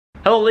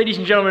Hello ladies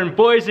and gentlemen,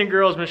 boys and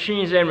girls,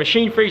 machines and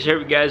machine freaks. I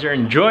hope you guys are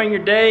enjoying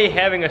your day,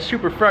 having a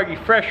super froggy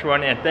fresh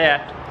one at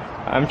that.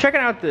 I'm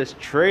checking out this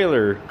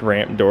trailer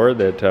ramp door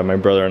that my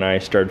brother and I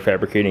started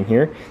fabricating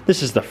here.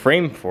 This is the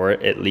frame for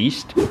it, at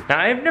least. Now,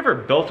 I've never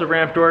built a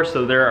ramp door,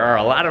 so there are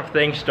a lot of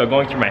things still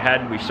going through my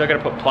head. We still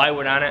gotta put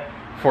plywood on it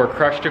for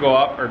crush to go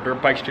up or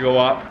dirt bikes to go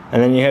up.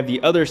 And then you have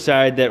the other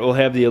side that will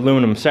have the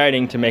aluminum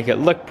siding to make it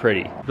look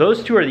pretty.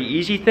 Those two are the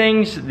easy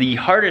things. The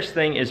hardest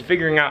thing is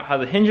figuring out how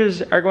the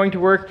hinges are going to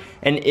work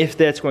and if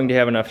that's going to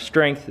have enough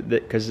strength,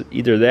 because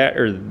either that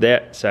or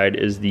that side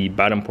is the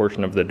bottom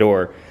portion of the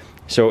door.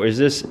 So is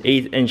this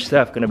 1/8 inch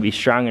stuff gonna be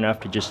strong enough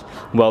to just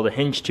weld a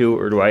hinge to,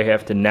 or do I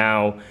have to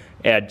now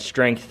add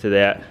strength to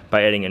that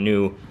by adding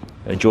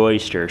a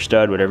joist or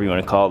stud, whatever you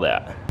want to call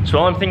that. So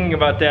while I'm thinking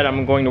about that,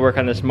 I'm going to work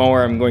on this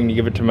mower. I'm going to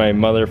give it to my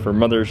mother for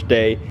Mother's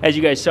Day. As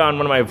you guys saw in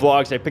one of my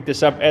vlogs, I picked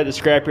this up at the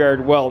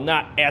scrapyard. Well,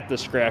 not at the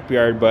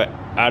scrapyard, but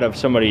out of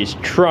somebody's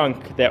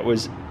trunk that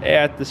was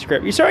at the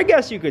scrapyard. So I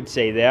guess you could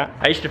say that.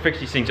 I used to fix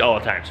these things all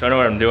the time, so I know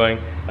what I'm doing.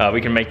 We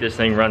can make this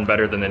thing run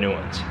better than the new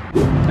ones.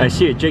 I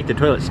see it, Jake the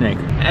toilet snake.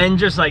 And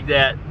just like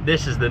that,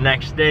 this is the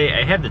next day.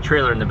 I have the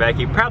trailer in the back.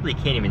 You probably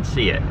can't even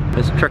see it.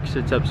 This truck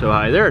sits up so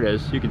high. There it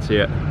is, you can see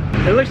it.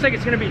 It looks like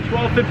it's gonna be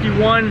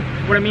 12:51.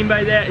 What I mean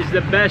by that is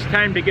the best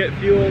time to get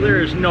fuel. There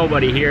is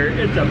nobody here.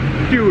 It's a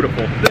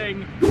beautiful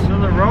thing. So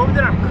the road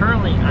that I'm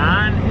currently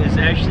on is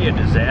actually a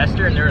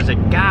disaster, and there was a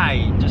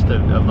guy just a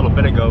little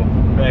bit ago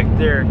back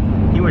there.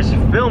 He was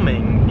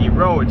filming the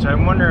road, so I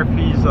wonder if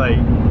he's like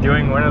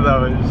doing one of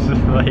those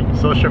like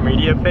social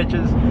media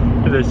pitches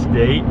to the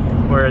state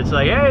where it's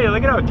like, hey,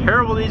 look at how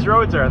terrible these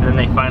roads are, and then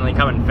they finally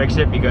come and fix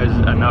it because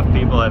enough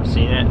people have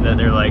seen it that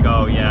they're like,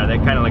 oh yeah, that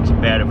kind of looks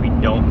bad if we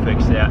don't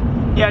fix that.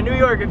 Yeah, New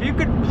York, if you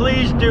could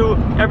please do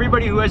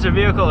everybody who has a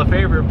vehicle a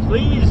favor,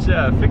 please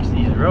fix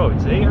these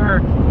roads. They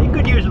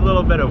could use a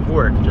little bit of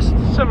work, just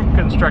some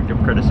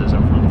constructive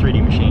criticism from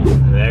 3D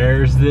Machine.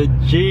 There's the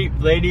Jeep,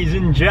 ladies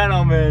and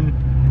gentlemen.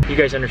 You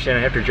guys understand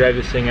I have to drive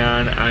this thing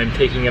on. I'm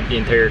taking up the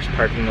entire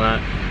parking lot,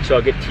 so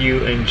I'll get to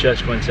you in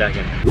just 1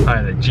 second.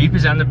 Alright, the Jeep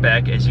is on the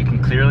back, as you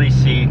can clearly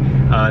see.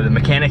 The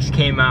mechanics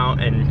came out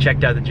and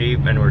checked out the Jeep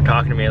and were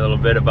talking to me a little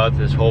bit about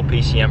this whole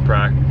PCM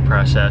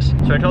process.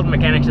 So I told the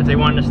mechanics if they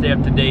wanted to stay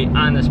up to date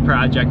on this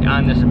project,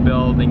 on this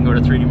build, they can go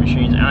to 3D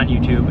Machines on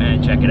YouTube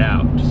and check it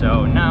out.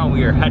 So now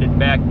we are headed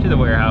back to the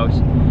warehouse,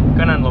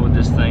 gonna unload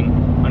this thing.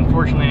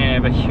 Unfortunately, I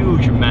have a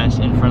huge mess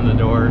in front of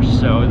the doors,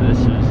 so this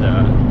is,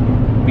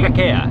 we got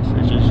chaos,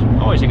 which is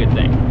always a good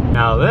thing.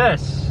 Now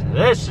this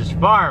is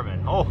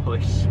farming.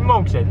 Holy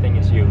smokes, that thing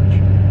is huge.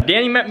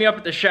 Danny met me up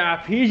at the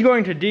shop. He's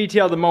going to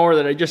detail the mower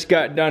that I just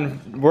got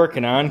done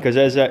working on, because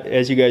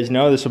as you guys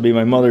know, this will be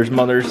my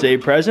Mother's Day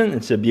present.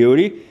 It's a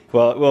beauty.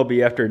 Well, it will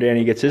be after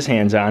Danny gets his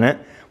hands on it.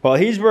 While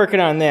he's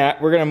working on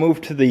that, we're gonna move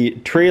to the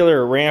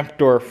trailer ramp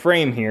door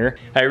frame here.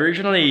 I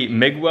originally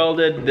MIG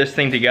welded this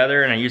thing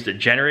together and I used a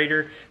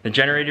generator. The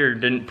generator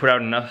didn't put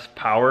out enough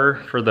power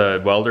for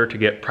the welder to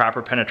get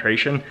proper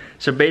penetration.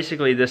 So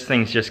basically this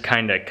thing's just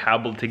kinda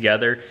cobbled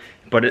together,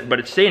 but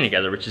it's staying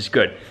together, which is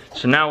good.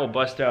 So now we'll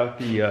bust out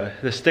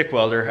the stick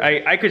welder.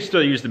 I could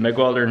still use the MIG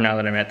welder now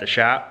that I'm at the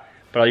shop,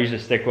 but I'll use the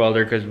stick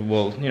welder because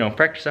we'll, you know,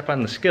 practice up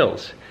on the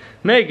skills.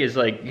 MIG is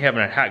like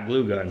having a hot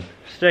glue gun.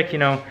 Stick, you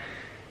know,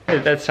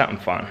 that's something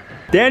fun.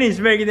 Danny's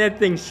making that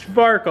thing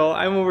sparkle.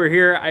 I'm over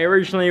here. I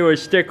originally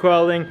was stick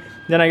welding.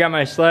 Then I got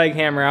my slag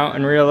hammer out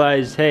and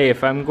realized, hey,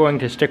 if I'm going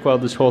to stick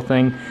weld this whole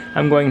thing,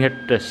 I'm going to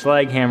have to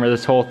slag hammer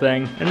this whole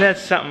thing. And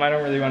that's something I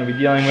don't really want to be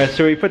dealing with.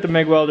 So we put the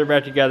MIG welder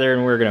back together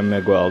and we're gonna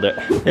MIG weld it.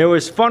 It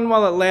was fun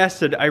while it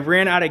lasted. I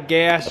ran out of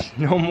gas.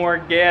 No more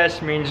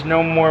gas means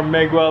no more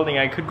MIG welding.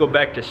 I could go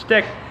back to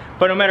stick,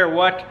 but no matter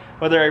what,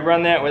 whether I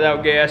run that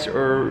without gas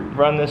or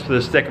run this with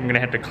a stick, I'm gonna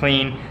have to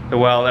clean the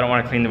weld. I don't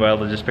wanna clean the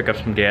weld, I'll just pick up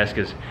some gas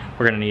because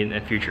we're gonna need it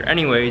in the future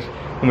anyways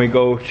when we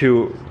go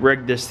to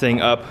rig this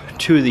thing up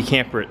to the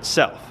camper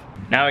itself.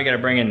 Now we gotta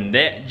bring in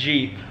that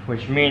Jeep,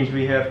 which means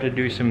we have to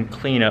do some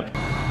cleanup.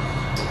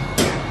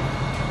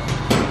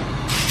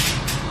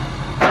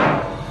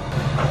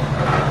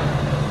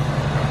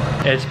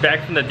 It's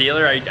back from the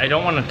dealer. I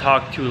don't wanna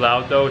talk too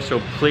loud though,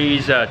 so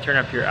please turn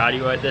up your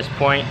audio at this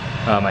point.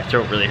 My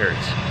throat really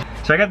hurts.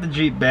 So I got the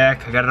Jeep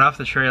back. I got it off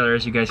the trailer,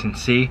 as you guys can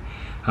see.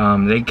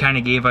 They kind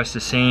of gave us the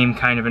same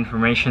kind of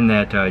information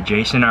that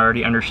Jason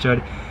already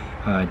understood.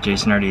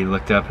 Jason already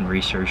looked up and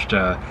researched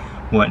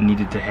what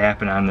needed to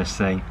happen on this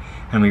thing.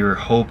 And we were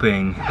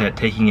hoping that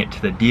taking it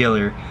to the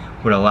dealer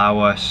would allow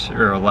us,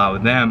 or allow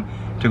them,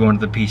 to go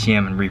into the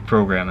PCM and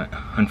reprogram it.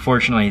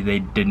 Unfortunately, they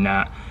did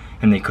not,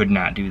 and they could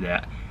not do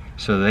that.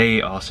 So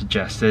they all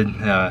suggested,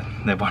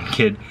 that one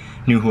kid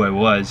knew who I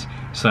was,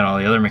 so then all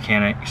the other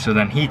mechanics, so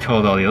then he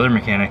told all the other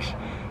mechanics.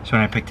 So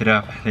when I picked it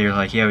up, they were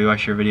like, yeah, we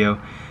watched your video,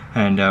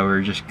 and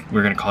we're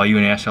gonna call you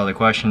and ask all the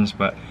questions,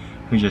 but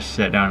we just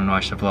sat down and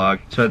watched the vlog.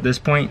 So at this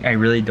point, I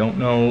really don't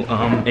know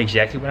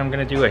exactly what I'm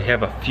gonna do. I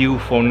have a few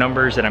phone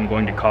numbers that I'm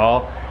going to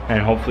call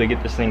and hopefully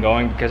get this thing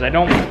going, because I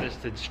don't want this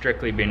to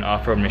strictly be an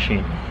off-road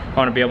machine. I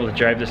want to be able to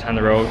drive this on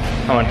the road.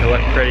 I want it to look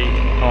pretty.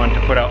 I want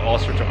to put out all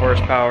sorts of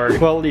horsepower.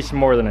 Well, at least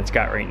more than it's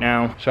got right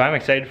now. So I'm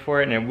excited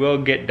for it, and it will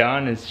get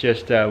done. It's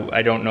just,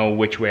 I don't know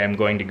which way I'm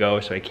going to go,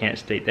 so I can't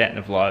state that in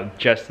the vlog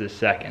just this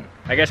second.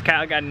 I guess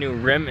Kyle got a new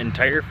rim and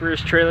tire for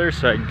his trailer,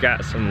 so I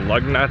got some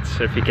lug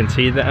nuts, if you can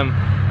see them.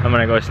 I'm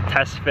gonna go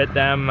test fit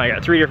them. I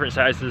got 3 different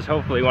sizes.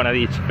 Hopefully one of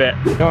these fit.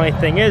 The only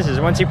thing is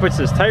once he puts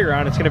this tire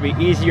on, it's gonna be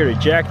easier to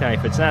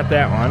jackknife. It's not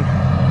that one.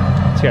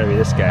 It's gotta be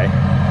this guy.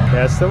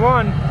 That's the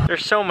one.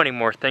 There's so many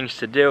more things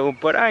to do,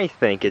 but I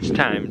think it's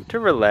time to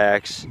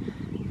relax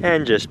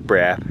and just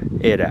brap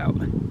it out.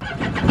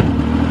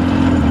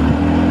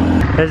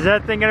 Is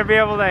that thing gonna be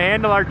able to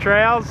handle our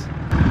trails?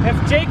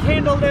 If Jake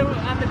handled it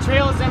on the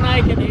trails, then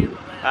I can handle it.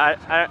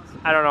 I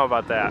don't know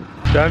about that.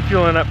 So I'm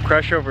fueling up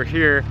Crush over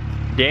here.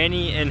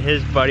 Danny and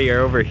his buddy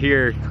are over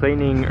here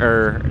cleaning,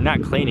 or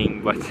not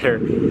cleaning, but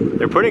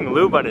they're putting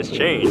lube on his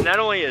chain. Not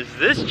only is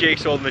this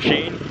Jake's old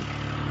machine,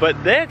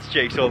 but that's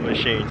Jake's old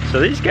machine. So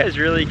these guys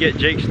really get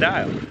Jake's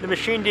style. The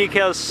machine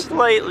decal's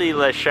slightly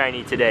less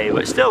shiny today,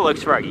 but still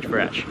looks froggy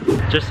fresh.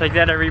 Just like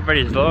that,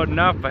 everybody's loading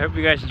up. I hope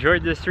you guys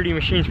enjoyed this 3D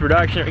Machines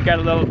production. We got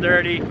a little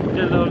dirty, did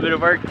a little bit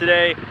of work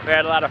today. We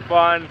had a lot of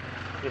fun.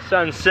 The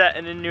sun's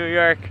setting in New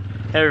York.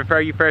 Have a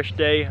froggy fresh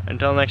day.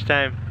 Until next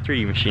time,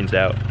 3D Machines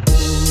out.